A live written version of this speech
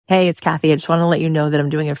Hey, it's Cathy. I just want to let you know that I'm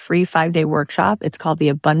doing a free 5-day workshop. It's called the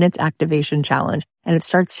Abundance Activation Challenge, and it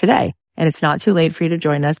starts today. And it's not too late for you to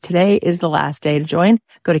join us. Today is the last day to join.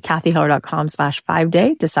 Go to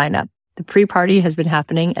cathyheller.com/5day to sign up. The pre-party has been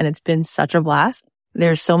happening and it's been such a blast.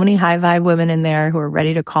 There's so many high vibe women in there who are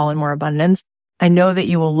ready to call in more abundance. I know that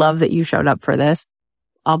you will love that you showed up for this.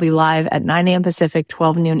 I'll be live at 9 a.m. Pacific,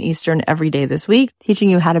 12 noon Eastern every day this week,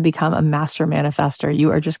 teaching you how to become a master manifester.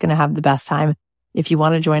 You are just going to have the best time. If you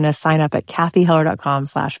want to join us, sign up at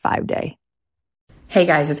cathyheller.com/5day. Hey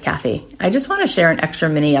guys, it's Cathy. I just want to share an extra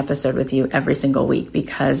mini episode with you every single week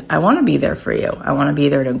because I want to be there for you. I want to be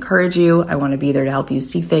there to encourage you. I want to be there to help you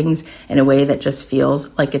see things in a way that just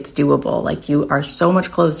feels like it's doable, like you are so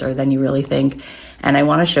much closer than you really think. And I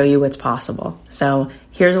want to show you what's possible. So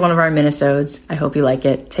here's one of our minisodes. I hope you like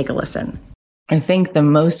it. Take a listen. I think the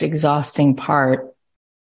most exhausting part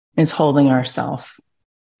is holding ourselves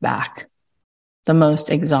back. The most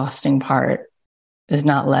exhausting part is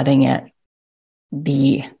not letting it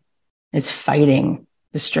be, is fighting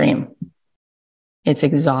the stream. It's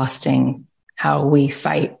exhausting how we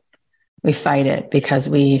fight. We fight it because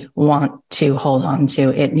we want to hold on to,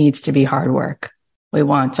 it needs to be hard work. We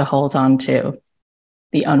want to hold on to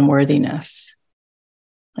the unworthiness.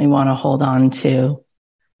 We want to hold on to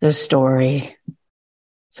the story.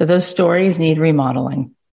 So those stories need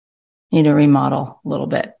remodeling. You need to remodel a little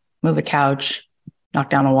bit. Move a couch, knock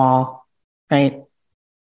down a wall, right?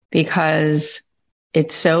 Because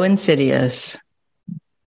it's so insidious.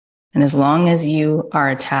 And as long as you are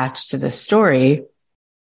attached to this story,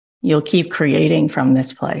 you'll keep creating from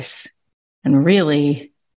this place. And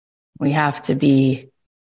really, we have to be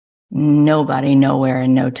nobody, nowhere,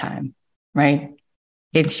 in no time, right?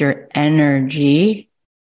 It's your energy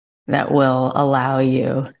that will allow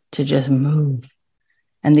you to just move.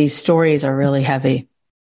 And these stories are really heavy.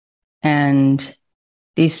 And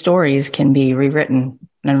these stories can be rewritten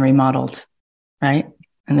and remodeled, right?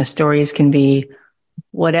 And the stories can be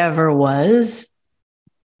whatever was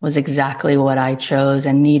exactly what I chose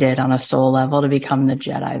and needed on a soul level to become the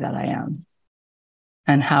Jedi that I am.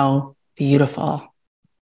 And how beautiful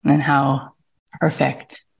and how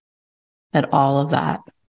perfect that all of that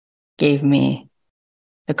gave me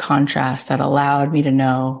the contrast that allowed me to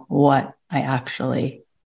know what I actually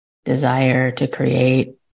desire to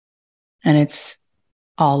create. And it's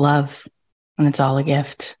all love and it's all a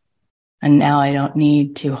gift. And now I don't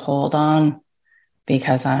need to hold on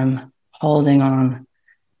because I'm holding on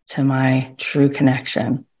to my true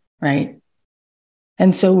connection, right?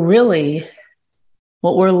 And so really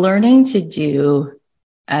what we're learning to do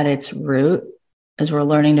at its root is we're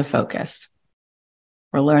learning to focus.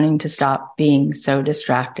 We're learning to stop being so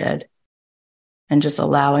distracted and just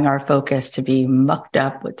allowing our focus to be mucked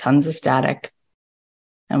up with tons of static.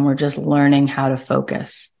 And we're just learning how to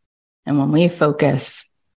focus. And when we focus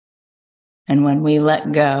and when we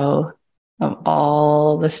let go of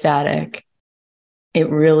all the static, it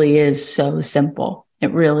really is so simple.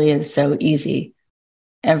 It really is so easy.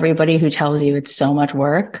 Everybody who tells you it's so much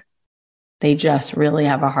work, they just really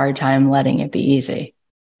have a hard time letting it be easy.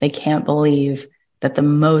 They can't believe that the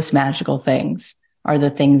most magical things are the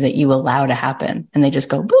things that you allow to happen. And they just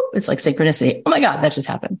go, boop, it's like synchronicity. Oh my God, that just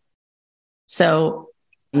happened. So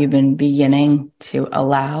you've been beginning to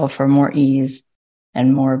allow for more ease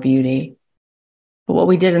and more beauty. But what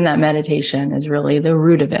we did in that meditation is really the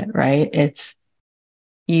root of it, right? It's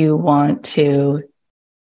you want to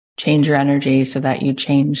change your energy so that you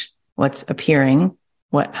change what's appearing,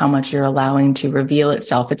 how much you're allowing to reveal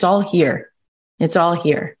itself. It's all here. It's all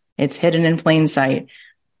here. It's hidden in plain sight,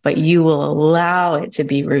 but you will allow it to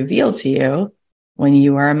be revealed to you when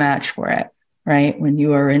you are a match for it, right? When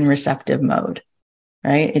you are in receptive mode,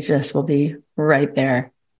 right? It just will be right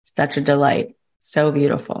there. Such a delight. So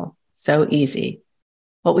beautiful. So easy.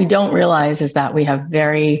 What we don't realize is that we have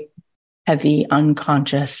very heavy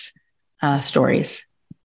unconscious stories.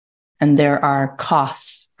 And there are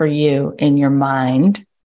costs for you in your mind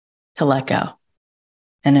to let go.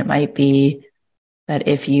 And it might be that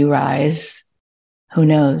if you rise, who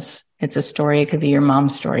knows? It's a story. It could be your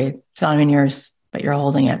mom's story. It's not even yours, but you're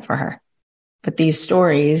holding it for her. But these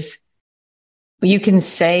stories, you can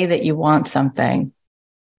say that you want something,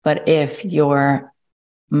 but if your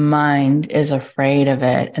mind is afraid of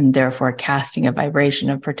it and therefore casting a vibration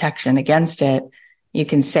of protection against it, you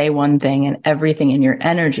can say one thing and everything in your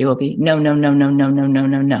energy will be no, no, no, no, no, no, no,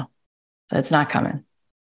 no, no. So it's not coming.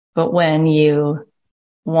 But when you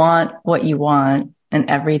want what you want and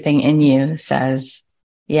everything in you says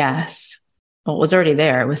yes, well, it was already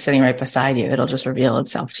there. It was sitting right beside you. It'll just reveal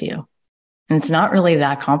itself to you. And it's not really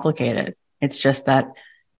that complicated. It's just that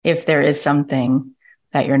if there is something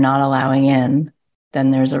that you're not allowing in,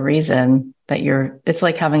 then there's a reason that it's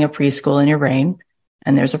like having a preschool in your brain,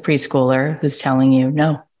 and there's a preschooler who's telling you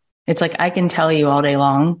no. It's like, I can tell you all day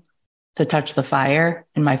long to touch the fire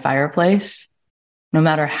in my fireplace. No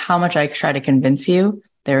matter how much I try to convince you,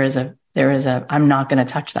 there is a, I'm not going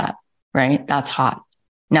to touch that, right? That's hot.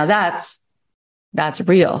 Now that's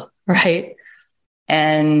real, right?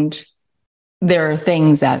 And there are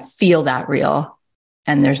things that feel that real,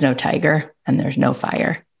 and there's no tiger and there's no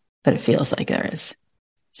fire, but it feels like there is.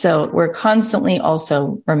 So we're constantly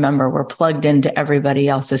also, remember, we're plugged into everybody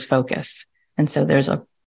else's focus. And so there's a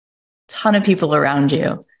ton of people around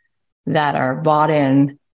you that are bought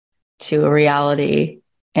in to a reality,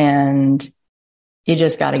 and you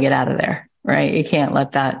just got to get out of there, right? You can't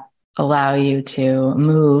let that allow you to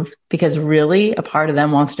move, because really a part of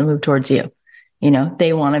them wants to move towards you. You know,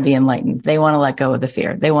 they want to be enlightened. They want to let go of the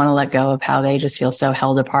fear. They want to let go of how they just feel so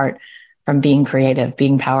held apart from being creative,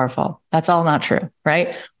 being powerful. That's all not true,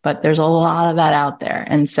 right? But there's a lot of that out there.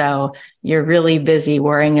 And so you're really busy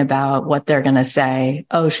worrying about what they're going to say.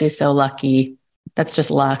 Oh, she's so lucky. That's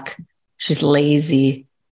just luck. She's lazy.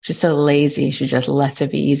 She's so lazy. She just lets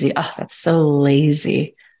it be easy. Oh, that's so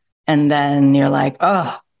lazy. And then you're like,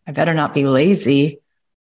 oh, I better not be lazy.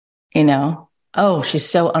 You know, oh, she's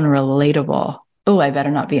so unrelatable. Oh, I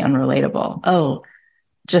better not be unrelatable. Oh,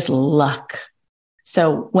 just luck.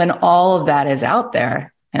 So when all of that is out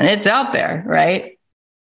there, and it's out there, right?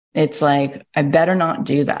 It's like, I better not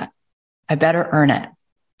do that. I better earn it.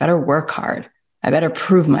 Better work hard. I better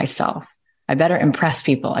prove myself. I better impress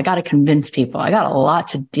people. I got to convince people. I got a lot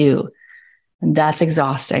to do. And that's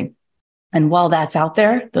exhausting. And while that's out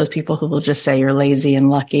there, those people who will just say you're lazy and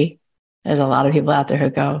lucky, there's a lot of people out there who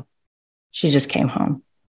go, she just came home.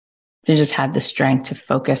 She just had the strength to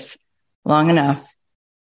focus long enough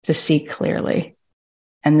to see clearly.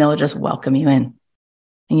 And they'll just welcome you in,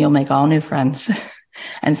 and you'll make all new friends.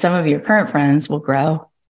 And some of your current friends will grow,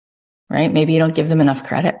 right? Maybe you don't give them enough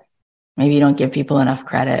credit. Maybe you don't give people enough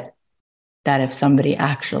credit that if somebody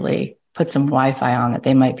actually put some Wi-Fi on it,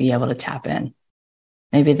 they might be able to tap in.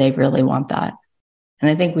 Maybe they really want that. And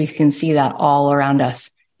I think we can see that all around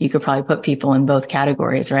us. You could probably put people in both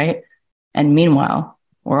categories, right? And meanwhile,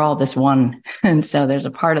 we're all this one. And so there's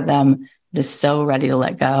a part of them that is so ready to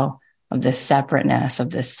let go of this separateness, of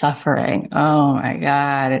this suffering. Oh my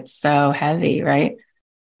God, it's so heavy, right?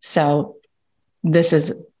 So this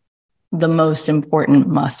is the most important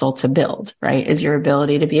muscle to build, right? Is your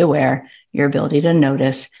ability to be aware, your ability to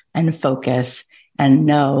notice and focus and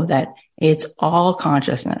know that it's all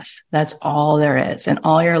consciousness. That's all there is. And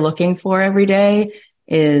all you're looking for every day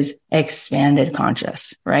is expanded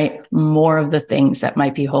conscious, right? More of the things that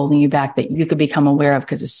might be holding you back that you could become aware of.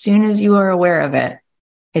 Because as soon as you are aware of it,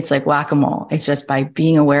 it's like whack-a-mole. It's just by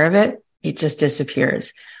being aware of it, it just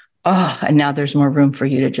disappears. Oh, and now there's more room for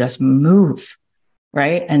you to just move,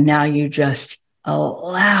 right? And now you just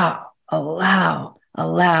allow,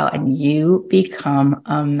 and you become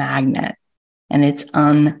a magnet, and it's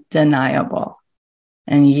undeniable.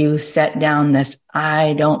 And you set down this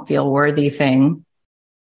I don't feel worthy thing,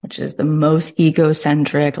 which is the most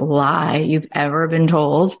egocentric lie you've ever been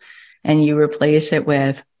told. And you replace it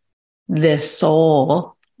with this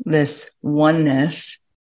soul, this oneness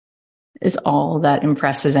is all that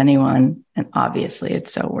impresses anyone. And obviously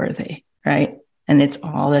it's so worthy, right? And it's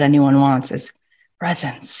all that anyone wants is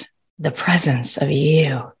presence, the presence of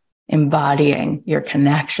you, embodying your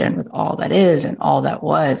connection with all that is and all that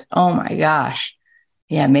was. Oh my gosh.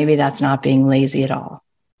 Yeah, maybe that's not being lazy at all.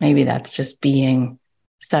 Maybe that's just being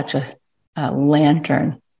such a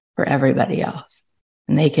lantern for everybody else.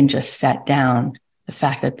 And they can just set down the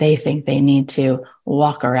fact that they think they need to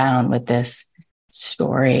walk around with this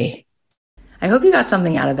story. I hope you got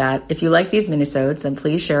something out of that. If you like these minisodes, then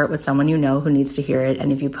please share it with someone you know who needs to hear it.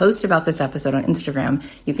 And if you post about this episode on Instagram,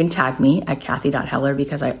 you can tag me at Cathy.Heller,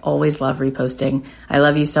 because I always love reposting. I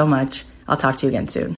love you so much. I'll talk to you again soon.